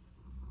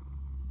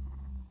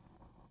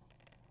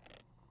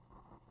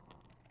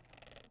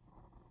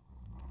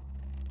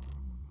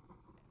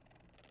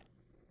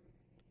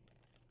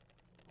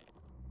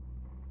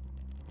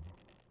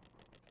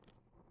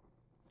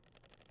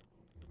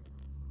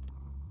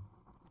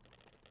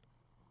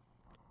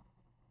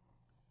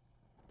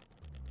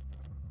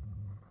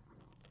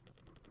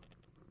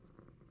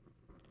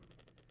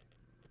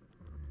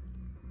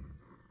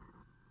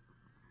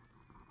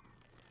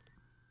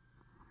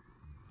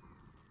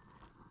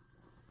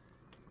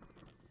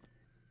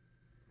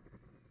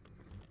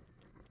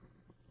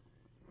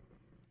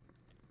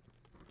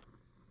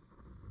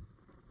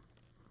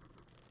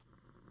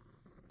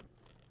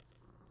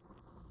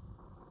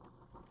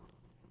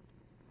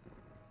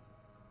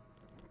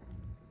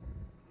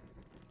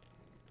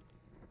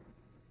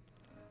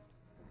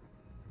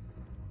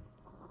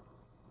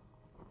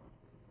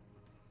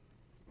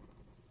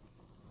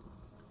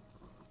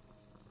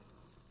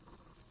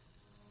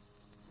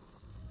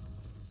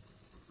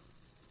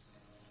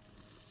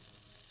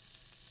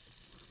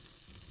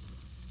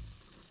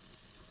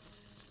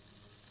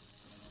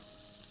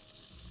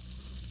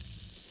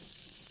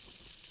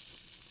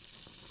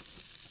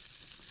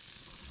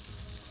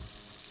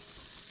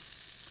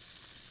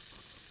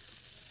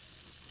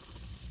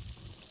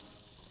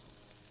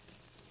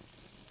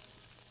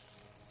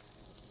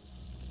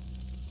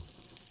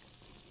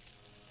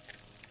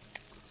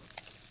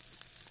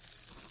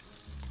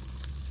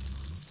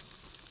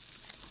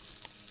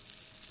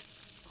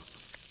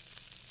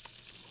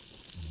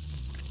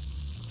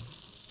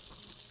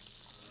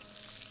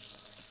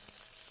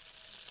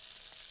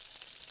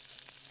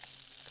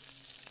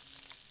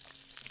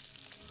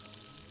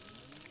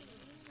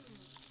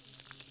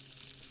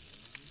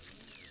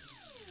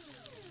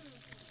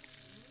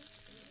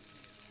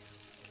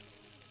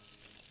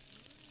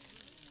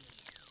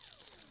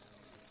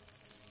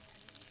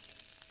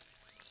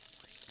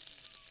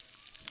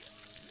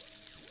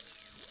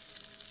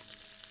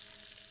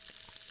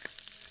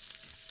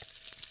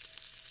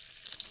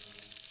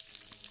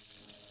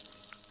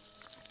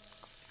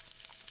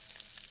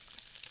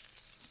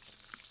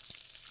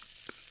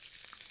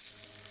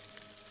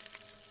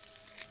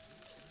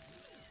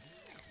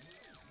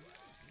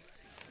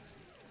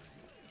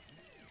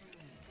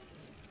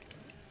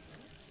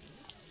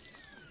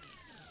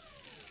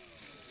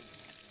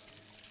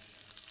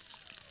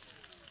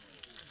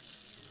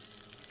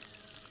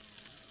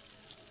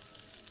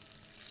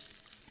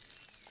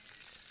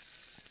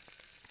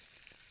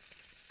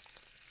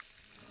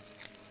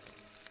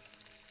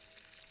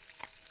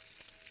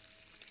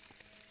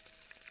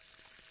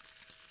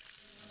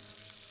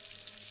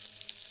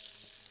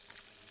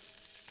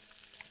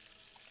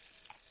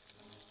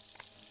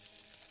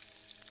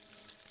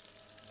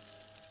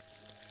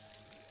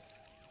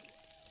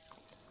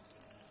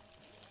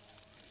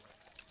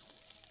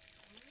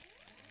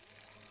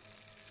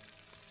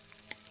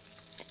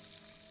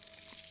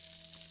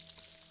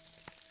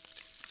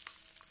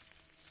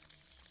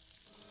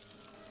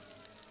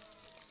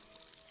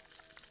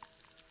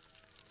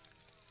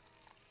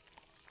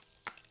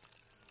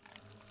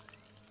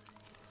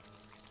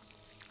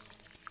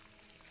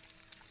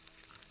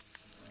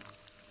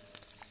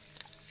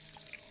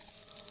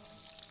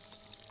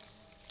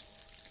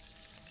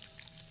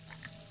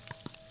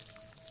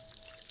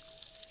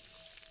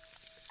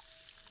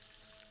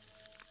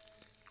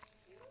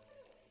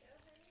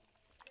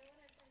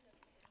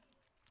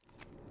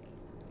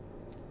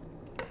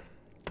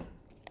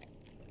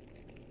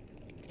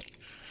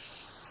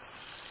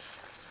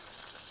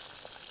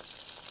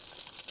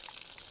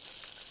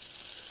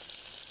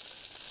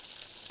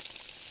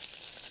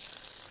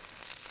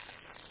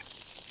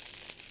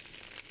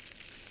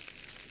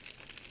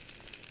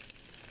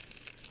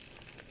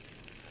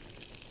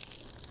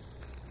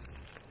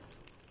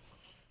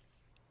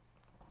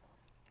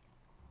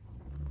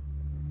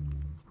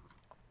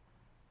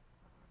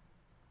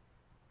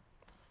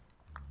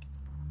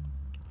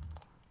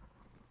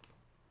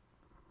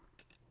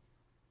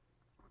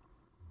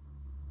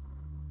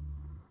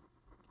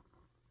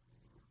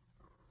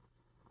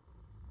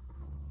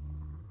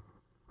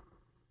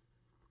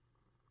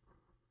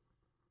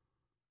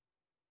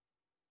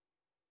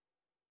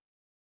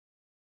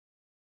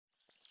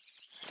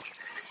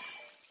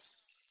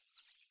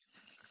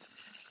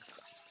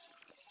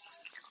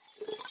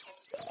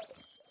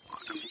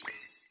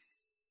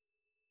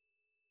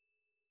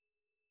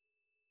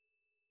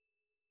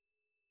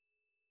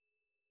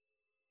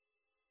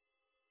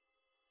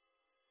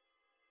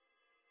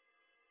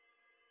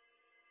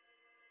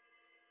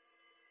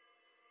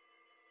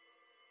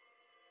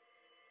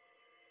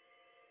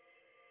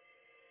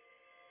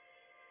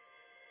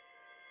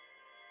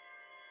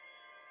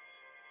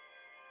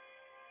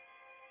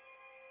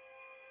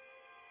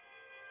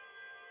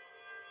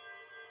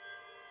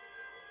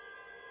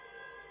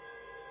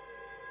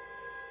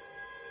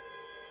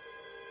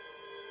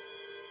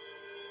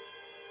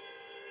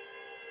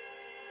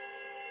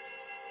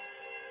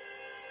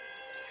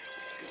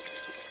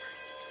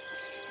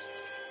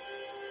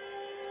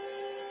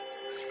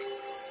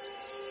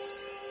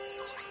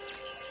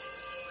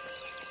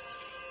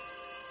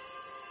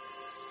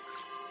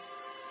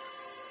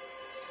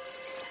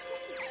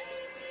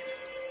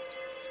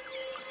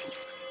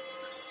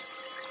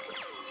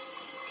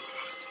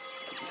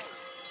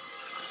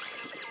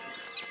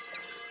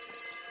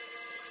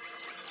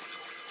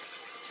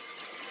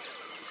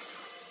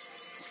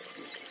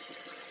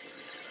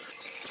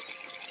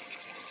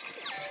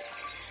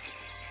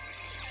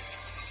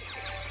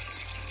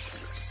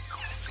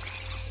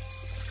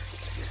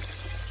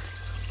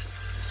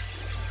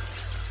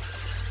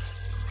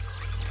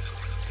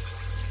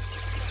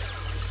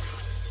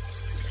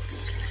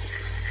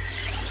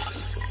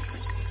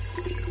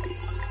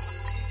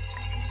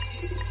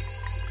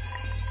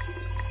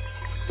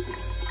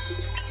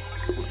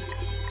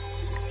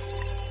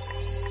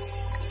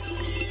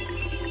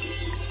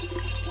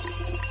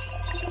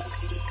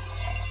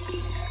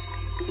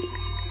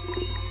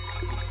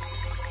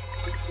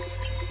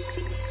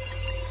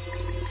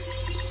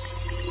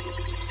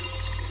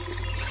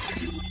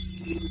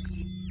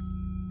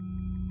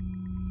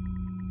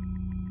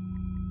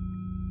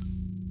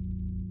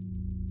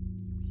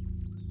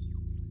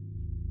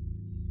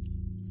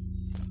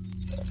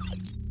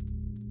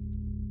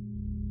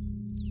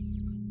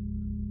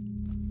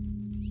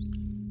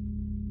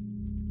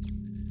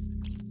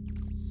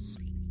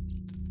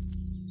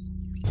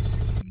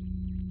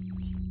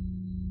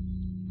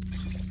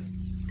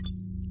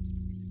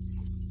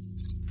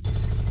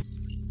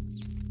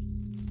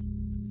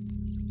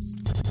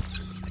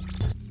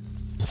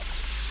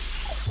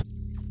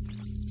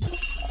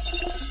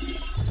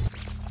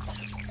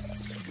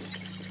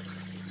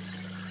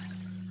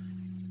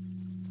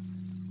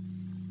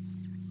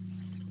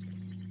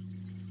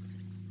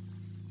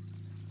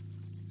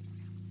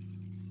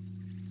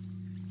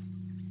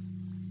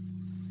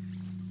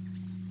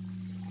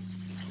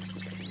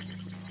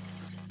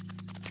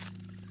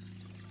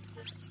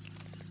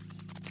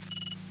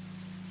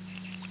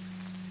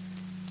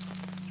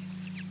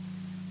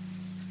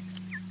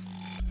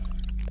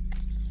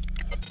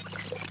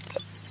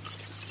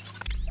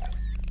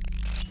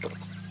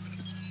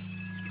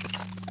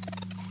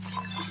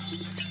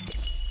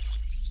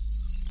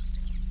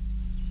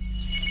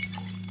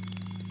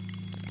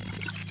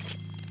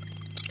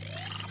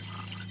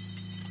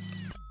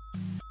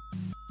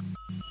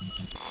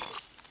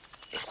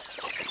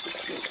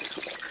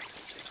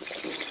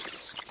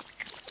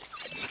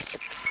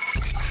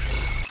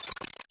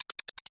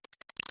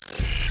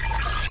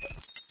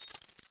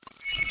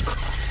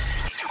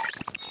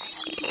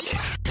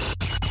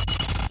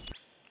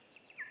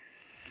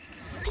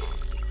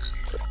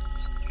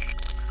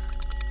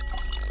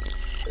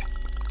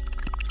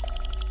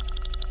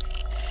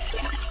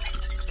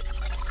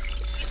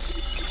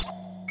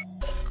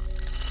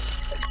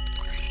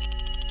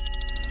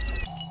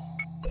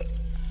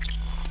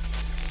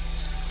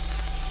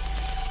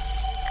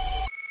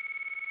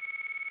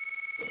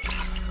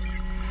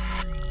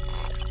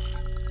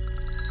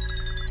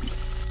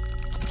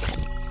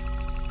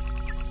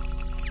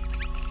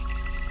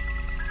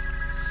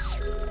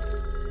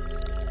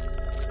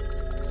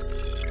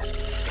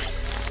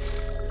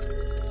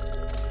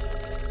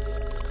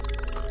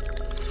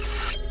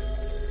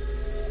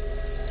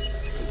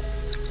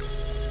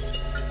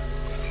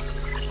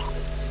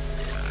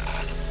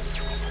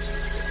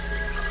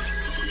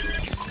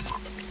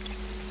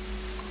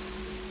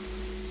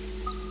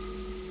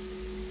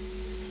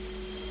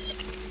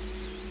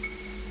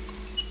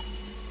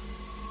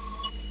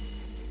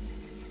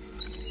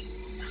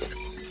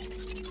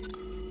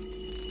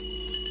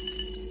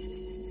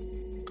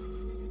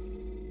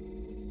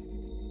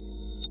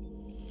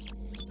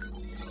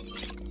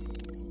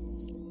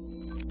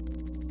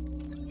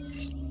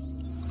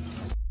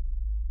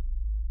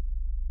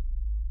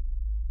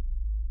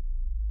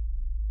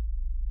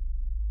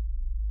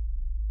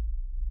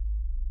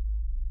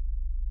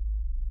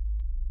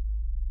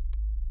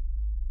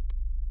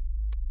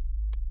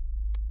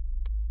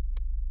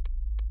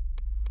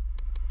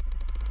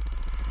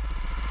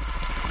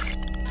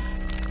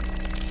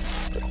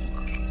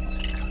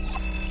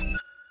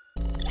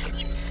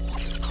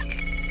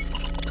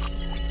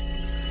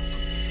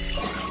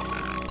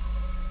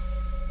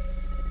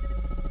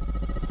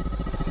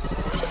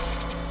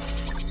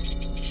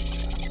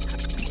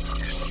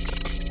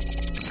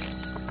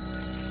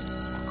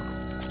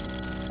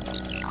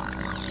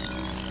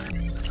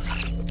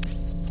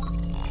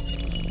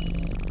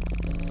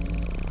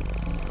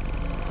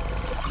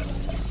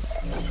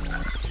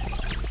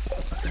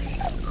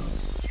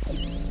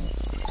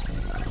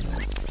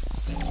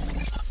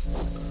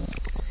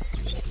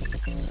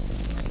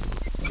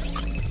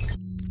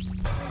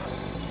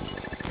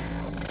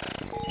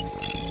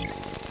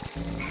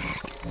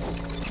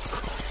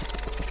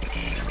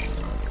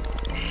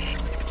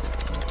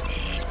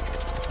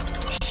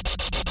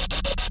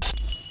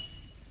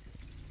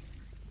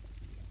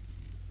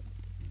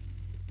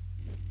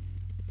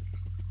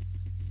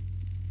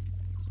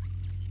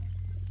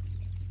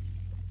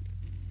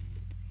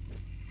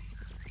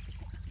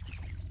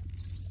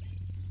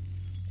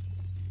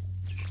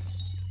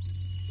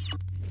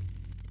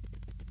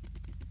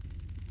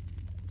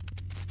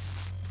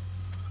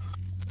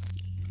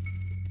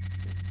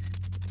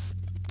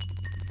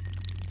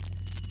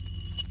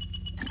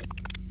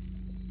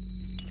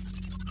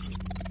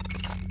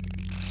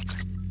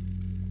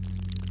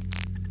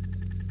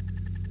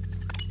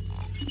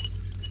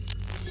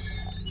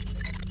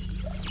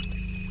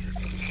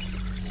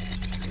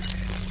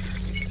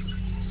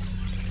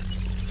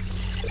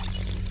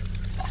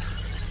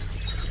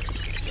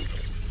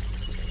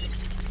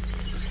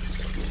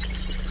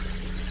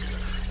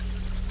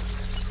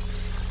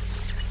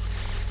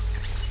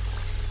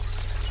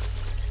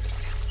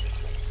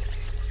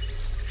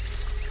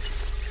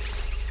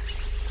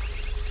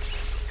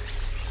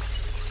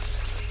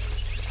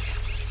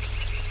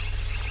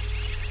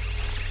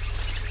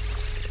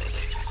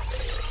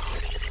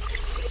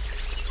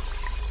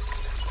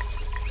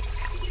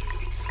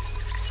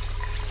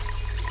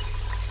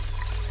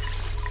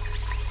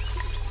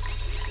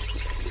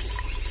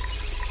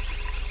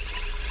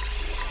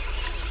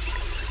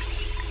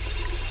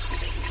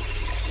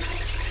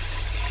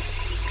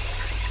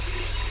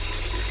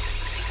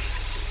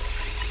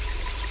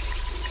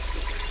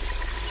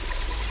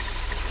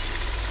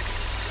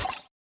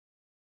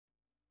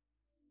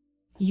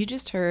 You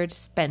just heard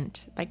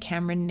Spent by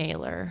Cameron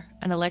Naylor,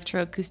 an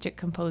electroacoustic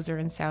composer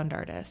and sound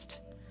artist.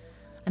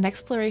 An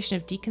exploration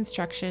of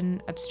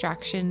deconstruction,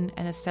 abstraction,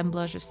 and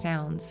assemblage of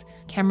sounds,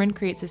 Cameron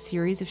creates a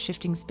series of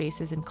shifting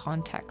spaces and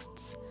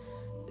contexts.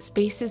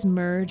 Spaces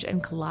merge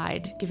and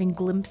collide, giving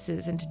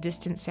glimpses into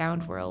distant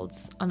sound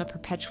worlds on a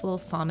perpetual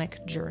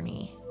sonic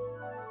journey.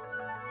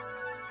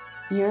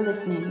 You're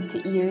listening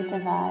to Ears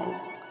Have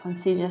Eyes on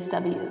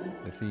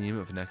CJSW. The theme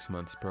of next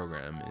month's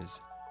program is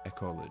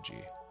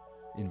ecology,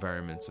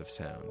 environments of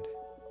sound.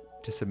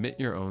 To submit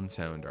your own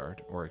sound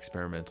art or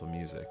experimental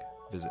music,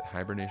 visit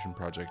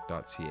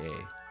hibernationproject.ca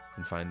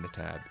and find the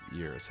tab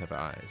Ears Have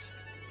Eyes.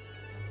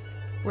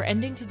 We're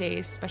ending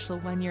today's special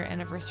one-year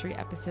anniversary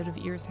episode of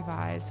Ears Have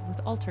Eyes with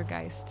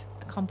Altergeist,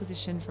 a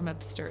composition from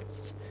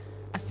Abstürzt,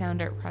 a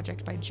sound art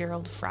project by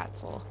Gerald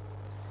Fratzel.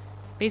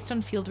 Based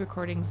on field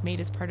recordings made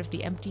as part of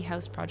the Empty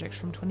House project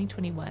from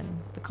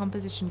 2021, the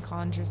composition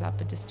conjures up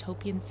a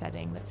dystopian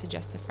setting that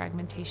suggests a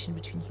fragmentation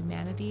between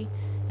humanity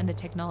and the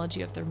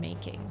technology of their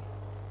making.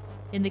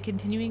 In the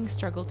continuing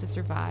struggle to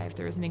survive,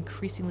 there is an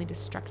increasingly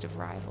destructive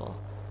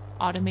rival,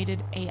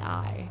 automated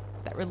AI,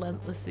 that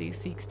relentlessly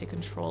seeks to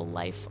control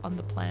life on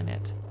the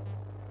planet.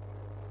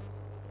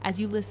 As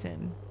you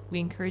listen, we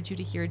encourage you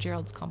to hear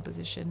Gerald's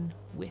composition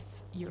with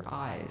your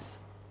eyes.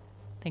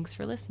 Thanks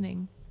for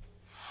listening.